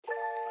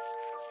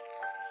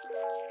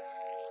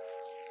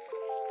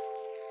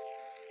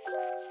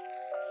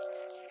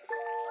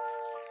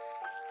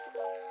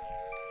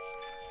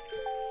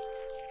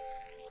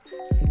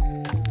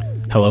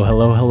Hello,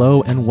 hello,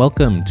 hello, and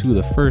welcome to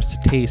the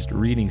first Taste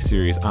reading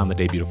series on the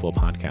Day Beautiful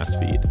podcast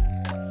feed.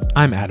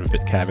 I'm Adam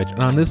Fitkavage,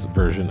 and on this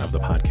version of the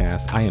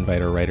podcast, I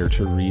invite a writer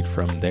to read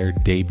from their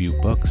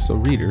debut book so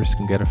readers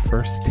can get a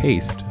first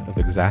taste of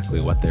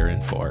exactly what they're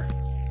in for.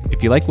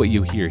 If you like what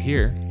you hear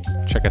here,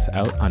 check us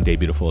out on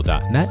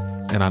daybeautiful.net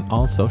and on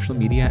all social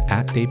media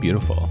at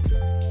daybeautiful.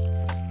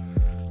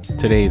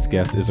 Today's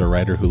guest is a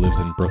writer who lives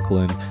in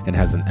Brooklyn and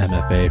has an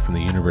MFA from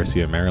the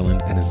University of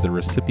Maryland and is the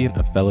recipient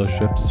of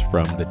fellowships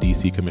from the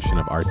DC Commission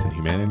of Arts and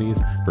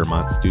Humanities,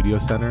 Vermont Studio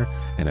Center,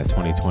 and a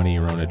 2020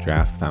 Rona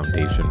Draft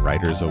Foundation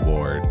Writers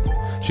Award.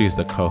 She is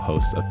the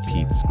co-host of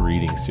Pete's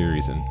Reading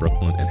Series in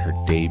Brooklyn, and her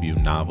debut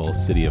novel,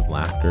 City of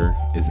Laughter,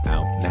 is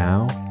out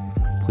now.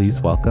 Please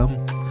welcome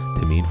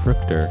Temim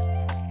Fruchter.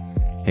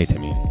 Hey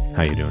Temim,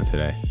 how you doing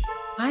today?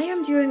 I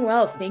am doing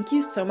well. Thank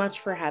you so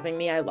much for having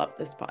me. I love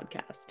this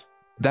podcast.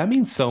 That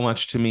means so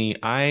much to me.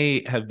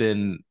 I have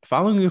been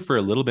following you for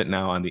a little bit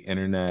now on the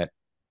internet,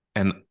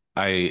 and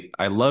I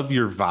love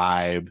your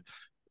vibe.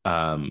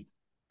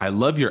 I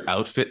love your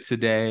outfit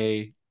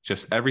today.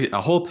 Just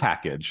a whole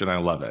package, and I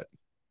love it.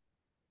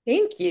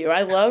 Thank you.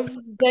 I love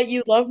that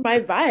you love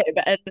my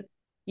vibe. And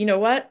you know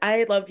what?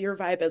 I love your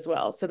vibe as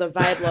well. So the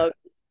vibe love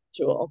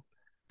Jewel.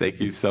 Thank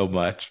you so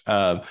much.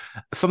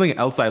 Something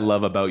else I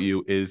love about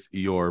you is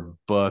your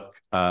book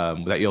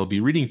that you'll be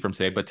reading from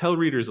today, but tell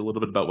readers a little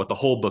bit about what the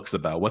whole book's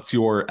about. What's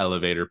your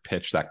elevator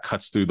pitch that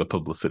cuts through the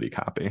publicity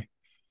copy?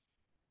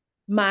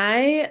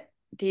 My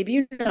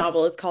debut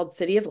novel is called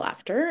City of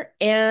Laughter,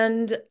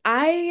 and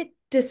I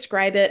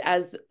describe it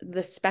as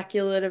the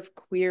speculative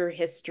queer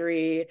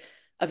history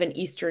of an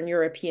Eastern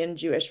European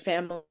Jewish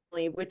family,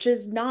 which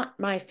is not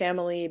my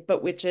family,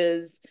 but which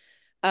is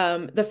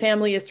the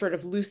family is sort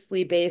of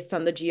loosely based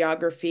on the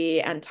geography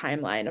and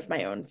timeline of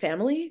my own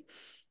family.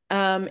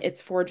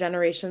 It's four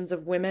generations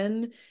of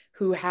women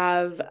who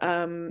have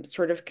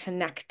sort of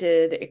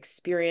connected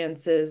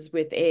experiences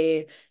with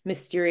a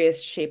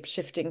mysterious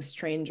shape-shifting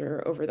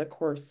stranger over the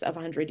course of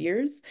 100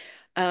 years.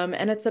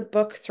 And it's a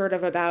book sort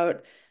of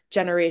about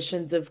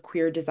generations of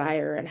queer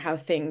desire and how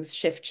things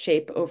shift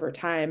shape over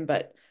time,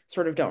 but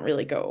sort of don't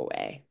really go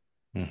away.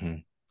 Mm-hmm.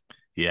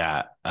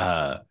 Yeah.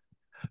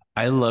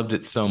 I loved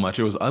it so much.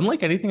 It was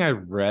unlike anything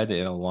I've read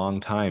in a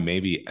long time,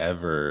 maybe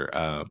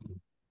ever.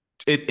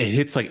 It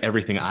hits like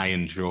everything I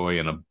enjoy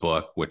in a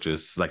book, which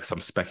is like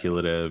some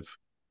speculative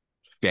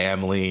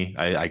family.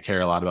 I care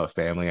a lot about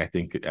family. I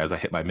think as I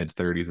hit my mid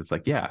 30s, it's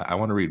like, yeah, I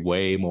want to read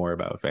way more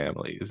about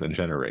families and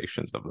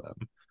generations of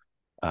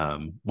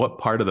them. What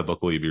part of the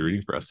book will you be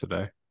reading for us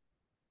today?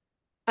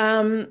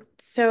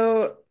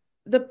 So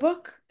the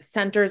book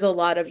centers a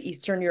lot of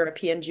Eastern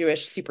European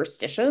Jewish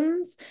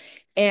superstitions.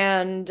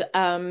 And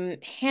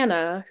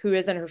Hannah, who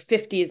is in her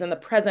 50s in the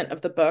present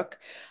of the book,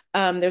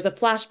 there's a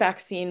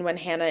flashback scene when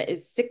Hannah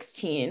is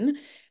 16,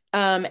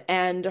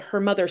 and her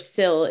mother,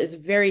 Syl, is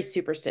very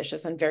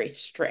superstitious and very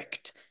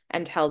strict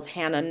and tells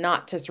Hannah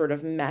not to sort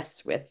of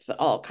mess with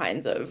all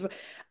kinds of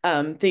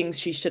things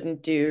she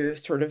shouldn't do,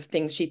 sort of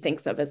things she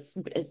thinks of as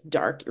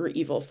dark or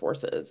evil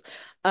forces.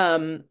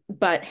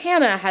 But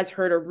Hannah has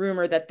heard a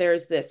rumor that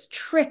there's this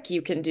trick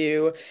you can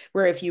do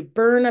where if you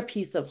burn a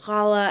piece of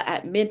challah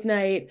at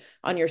midnight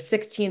on your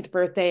 16th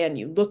birthday and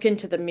you look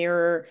into the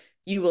mirror,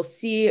 you will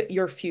see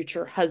your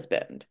future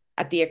husband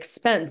at the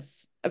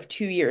expense of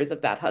 2 years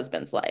of that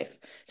husband's life.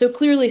 So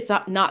clearly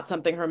not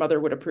something her mother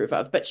would approve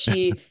of, but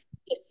she,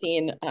 this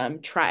scene,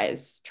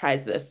 tries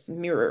this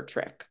mirror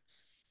trick.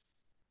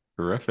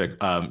 Terrific.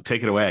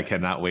 Take it away. I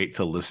cannot wait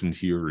to listen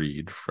to you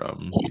read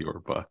from your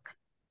book.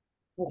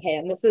 Okay,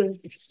 and this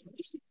is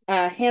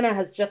Hannah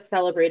has just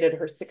celebrated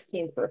her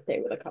 16th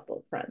birthday with a couple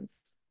of friends.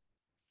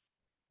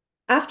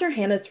 After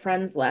Hannah's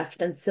friends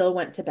left and Syl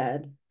went to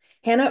bed,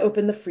 Hannah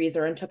opened the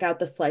freezer and took out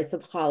the slice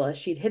of challah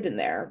she'd hidden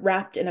there,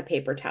 wrapped in a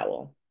paper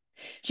towel.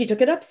 She took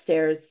it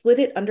upstairs, slid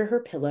it under her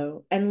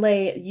pillow, and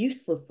lay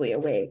uselessly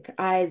awake,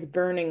 eyes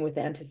burning with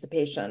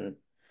anticipation.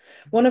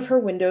 One of her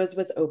windows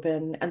was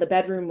open, and the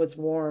bedroom was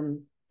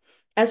warm.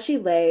 As she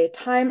lay,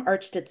 time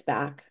arched its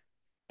back.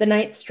 The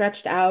night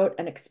stretched out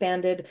and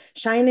expanded,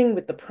 shining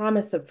with the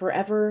promise of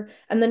forever,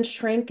 and then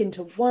shrank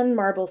into one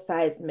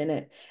marble-sized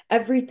minute,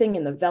 everything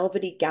in the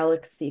velvety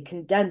galaxy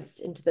condensed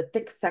into the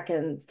thick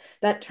seconds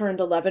that turned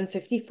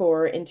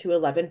 11:54 into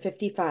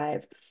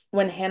 11:55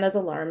 when Hannah's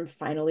alarm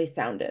finally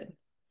sounded.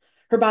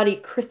 Her body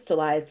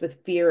crystallized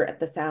with fear at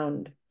the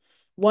sound,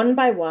 one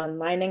by one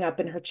lining up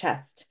in her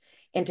chest,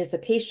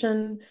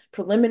 anticipation,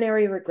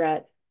 preliminary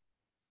regret,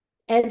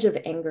 edge of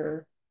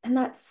anger, and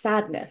that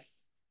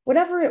sadness,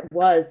 whatever it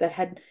was that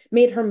had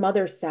made her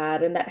mother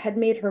sad and that had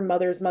made her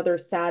mother's mother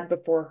sad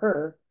before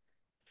her.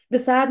 The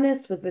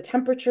sadness was the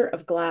temperature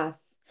of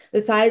glass,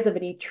 the size of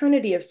an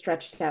eternity of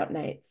stretched out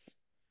nights.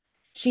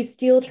 She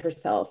steeled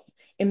herself,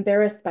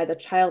 embarrassed by the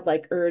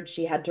childlike urge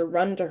she had to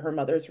run to her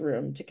mother's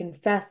room to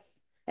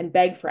confess and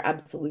beg for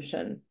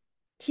absolution.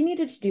 She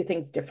needed to do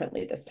things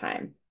differently this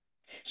time.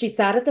 She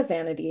sat at the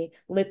vanity,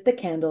 lit the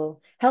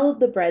candle, held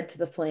the bread to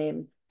the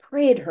flame,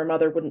 prayed her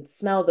mother wouldn't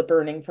smell the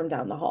burning from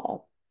down the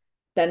hall.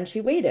 Then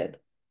she waited.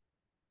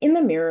 In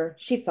the mirror,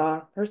 she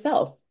saw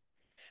herself.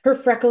 Her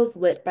freckles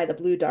lit by the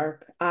blue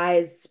dark,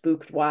 eyes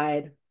spooked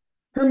wide.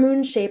 Her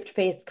moon-shaped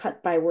face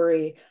cut by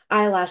worry,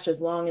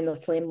 eyelashes long in the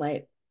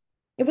flamelight.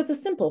 It was a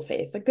simple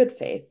face, a good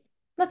face,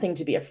 nothing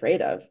to be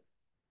afraid of.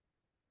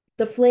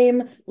 The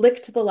flame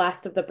licked the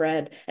last of the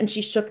bread, and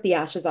she shook the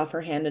ashes off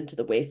her hand into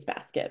the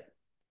wastebasket.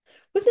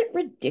 Was it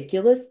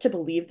ridiculous to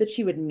believe that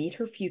she would meet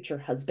her future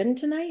husband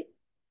tonight?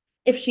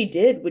 If she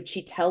did, would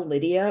she tell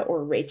Lydia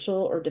or Rachel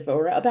or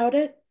Devora about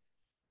it?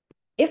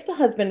 If the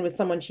husband was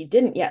someone she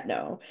didn't yet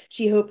know,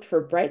 she hoped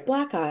for bright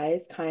black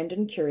eyes, kind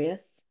and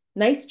curious,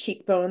 nice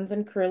cheekbones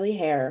and curly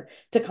hair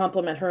to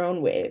complement her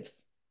own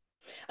waves.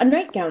 A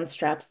nightgown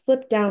strap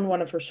slipped down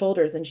one of her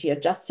shoulders and she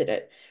adjusted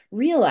it,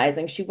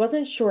 realizing she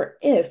wasn't sure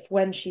if,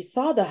 when she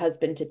saw the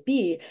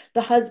husband-to-be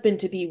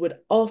would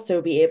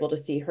also be able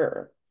to see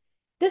her.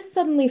 This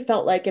suddenly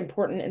felt like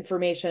important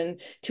information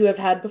to have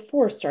had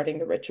before starting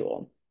the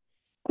ritual.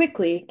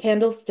 Quickly,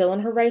 candle still in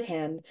her right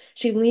hand,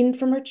 she leaned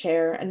from her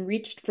chair and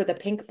reached for the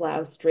pink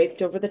blouse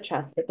draped over the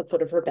chest at the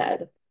foot of her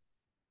bed.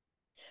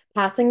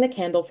 Passing the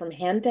candle from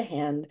hand to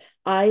hand,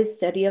 eyes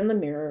steady on the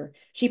mirror,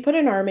 she put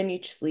an arm in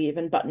each sleeve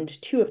and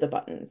buttoned two of the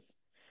buttons.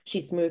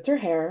 She smoothed her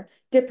hair,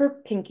 dipped her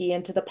pinky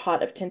into the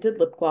pot of tinted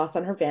lip gloss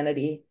on her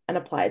vanity, and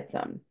applied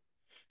some.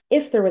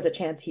 If there was a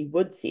chance he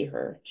would see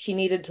her, she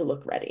needed to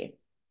look ready.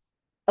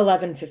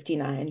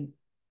 11:59.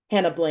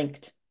 Hannah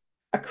blinked.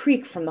 A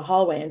creak from the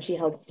hallway, and she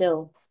held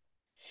still.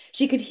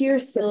 She could hear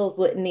Syl's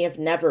litany of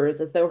nevers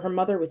as though her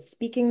mother was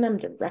speaking them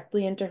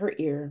directly into her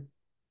ear.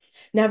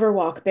 Never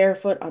walk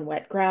barefoot on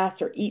wet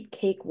grass or eat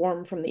cake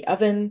warm from the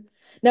oven.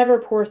 Never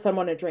pour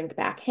someone a drink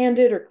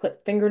backhanded or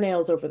clip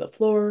fingernails over the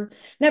floor.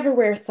 Never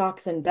wear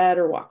socks in bed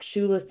or walk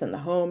shoeless in the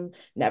home.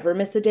 Never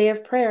miss a day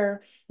of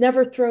prayer.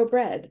 Never throw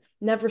bread.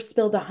 Never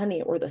spill the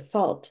honey or the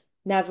salt.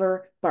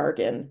 Never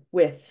bargain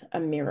with a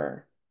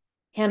mirror.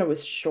 Hannah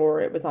was sure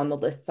it was on the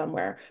list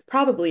somewhere,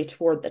 probably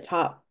toward the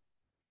top.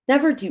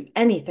 Never do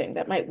anything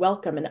that might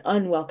welcome an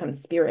unwelcome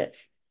spirit.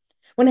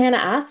 When Hannah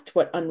asked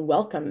what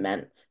unwelcome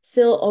meant,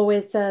 Syl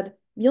always said,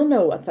 "You'll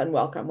know what's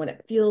unwelcome when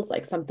it feels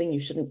like something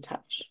you shouldn't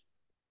touch."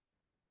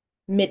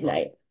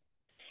 Midnight.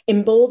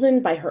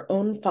 Emboldened by her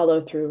own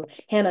follow-through,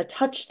 Hannah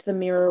touched the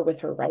mirror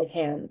with her right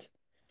hand.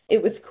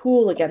 It was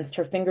cool against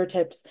her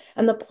fingertips,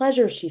 and the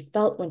pleasure she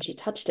felt when she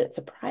touched it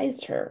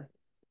surprised her.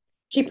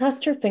 She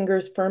pressed her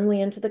fingers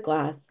firmly into the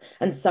glass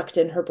and sucked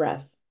in her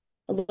breath.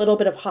 A little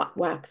bit of hot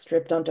wax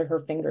dripped onto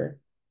her finger.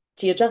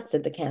 She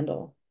adjusted the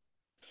candle.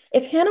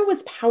 If Hannah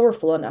was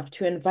powerful enough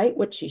to invite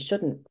what she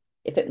shouldn't,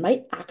 if it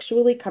might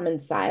actually come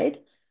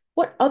inside,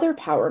 what other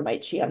power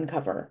might she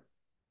uncover?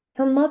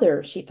 Her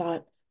mother, she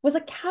thought, was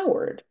a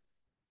coward,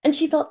 and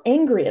she felt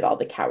angry at all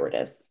the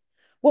cowardice.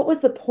 What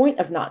was the point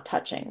of not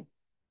touching?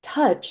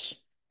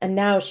 Touch, and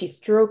now she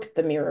stroked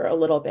the mirror a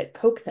little bit,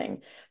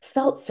 coaxing,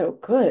 felt so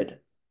good.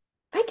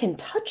 I can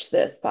touch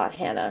this, thought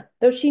Hannah,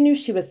 though she knew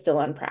she was still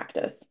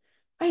unpracticed.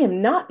 I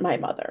am not my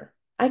mother.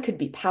 I could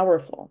be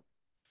powerful.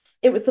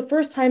 It was the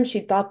first time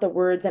she'd thought the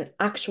words and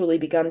actually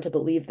begun to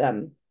believe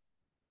them.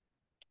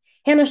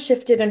 Hannah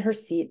shifted in her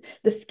seat,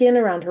 the skin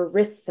around her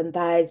wrists and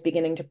thighs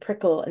beginning to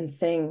prickle and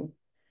sing.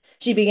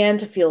 She began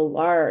to feel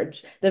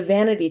large, the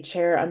vanity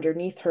chair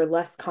underneath her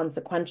less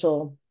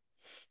consequential.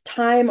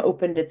 Time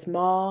opened its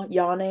maw,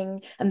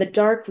 yawning, and the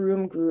dark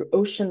room grew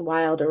ocean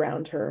wild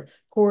around her,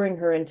 pouring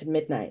her into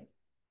midnight.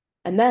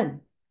 And then,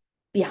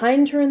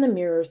 behind her in the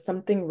mirror,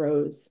 something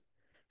rose.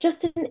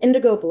 Just an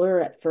indigo blur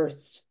at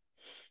first.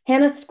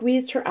 Hannah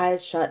squeezed her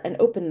eyes shut and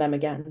opened them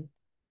again.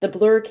 The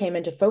blur came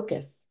into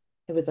focus.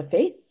 It was a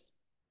face,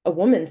 a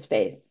woman's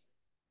face.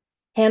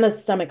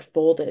 Hannah's stomach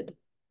folded.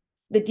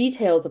 The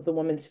details of the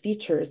woman's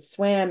features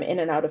swam in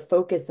and out of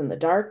focus in the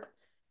dark,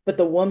 but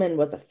the woman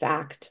was a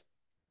fact.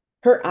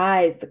 Her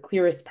eyes, the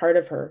clearest part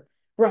of her,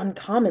 were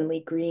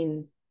uncommonly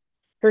green.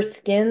 Her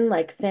skin,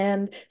 like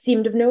sand,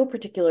 seemed of no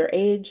particular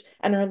age,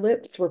 and her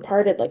lips were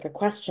parted like a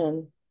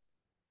question.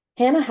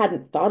 Hannah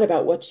hadn't thought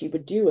about what she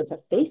would do if a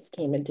face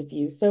came into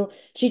view, so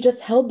she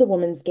just held the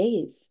woman's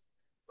gaze.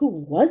 Who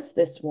was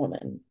this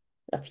woman?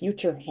 A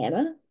future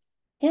Hannah?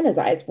 Hannah's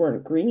eyes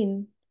weren't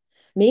green.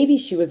 Maybe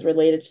she was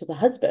related to the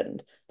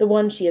husband, the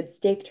one she had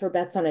staked her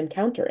bets on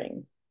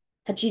encountering.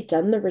 Had she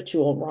done the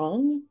ritual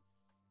wrong?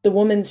 The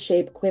woman's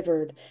shape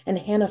quivered, and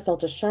Hannah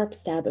felt a sharp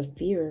stab of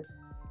fear.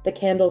 The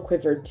candle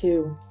quivered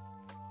too.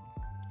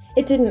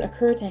 It didn't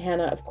occur to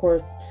Hannah, of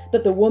course,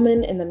 that the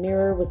woman in the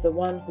mirror was the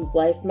one whose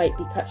life might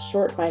be cut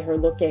short by her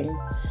looking,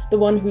 the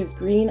one whose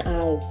green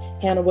eyes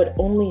Hannah would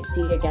only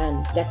see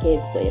again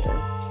decades later.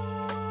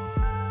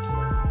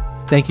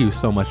 Thank you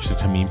so much to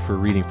Temim for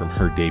reading from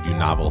her debut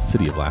novel,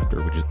 City of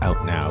Laughter, which is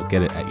out now.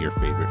 Get it at your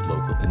favorite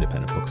local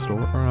independent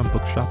bookstore or on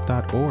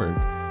bookshop.org.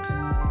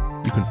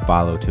 You can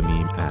follow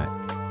Temim at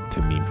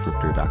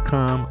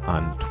TemimFruchter.com,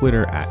 on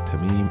Twitter at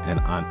Temim,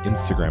 and on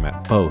Instagram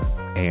at both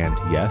and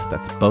yes.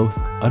 That's both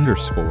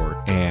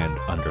 _ and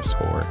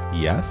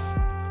 _ yes.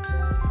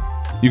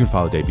 You can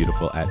follow Day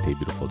Beautiful at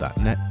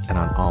daybeautiful.net and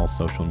on all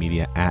social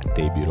media at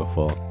Day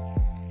Beautiful.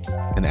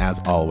 And as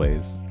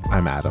always,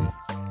 I'm Adam.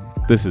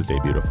 This is Day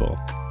Beautiful.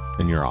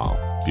 and you're all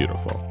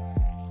beautiful.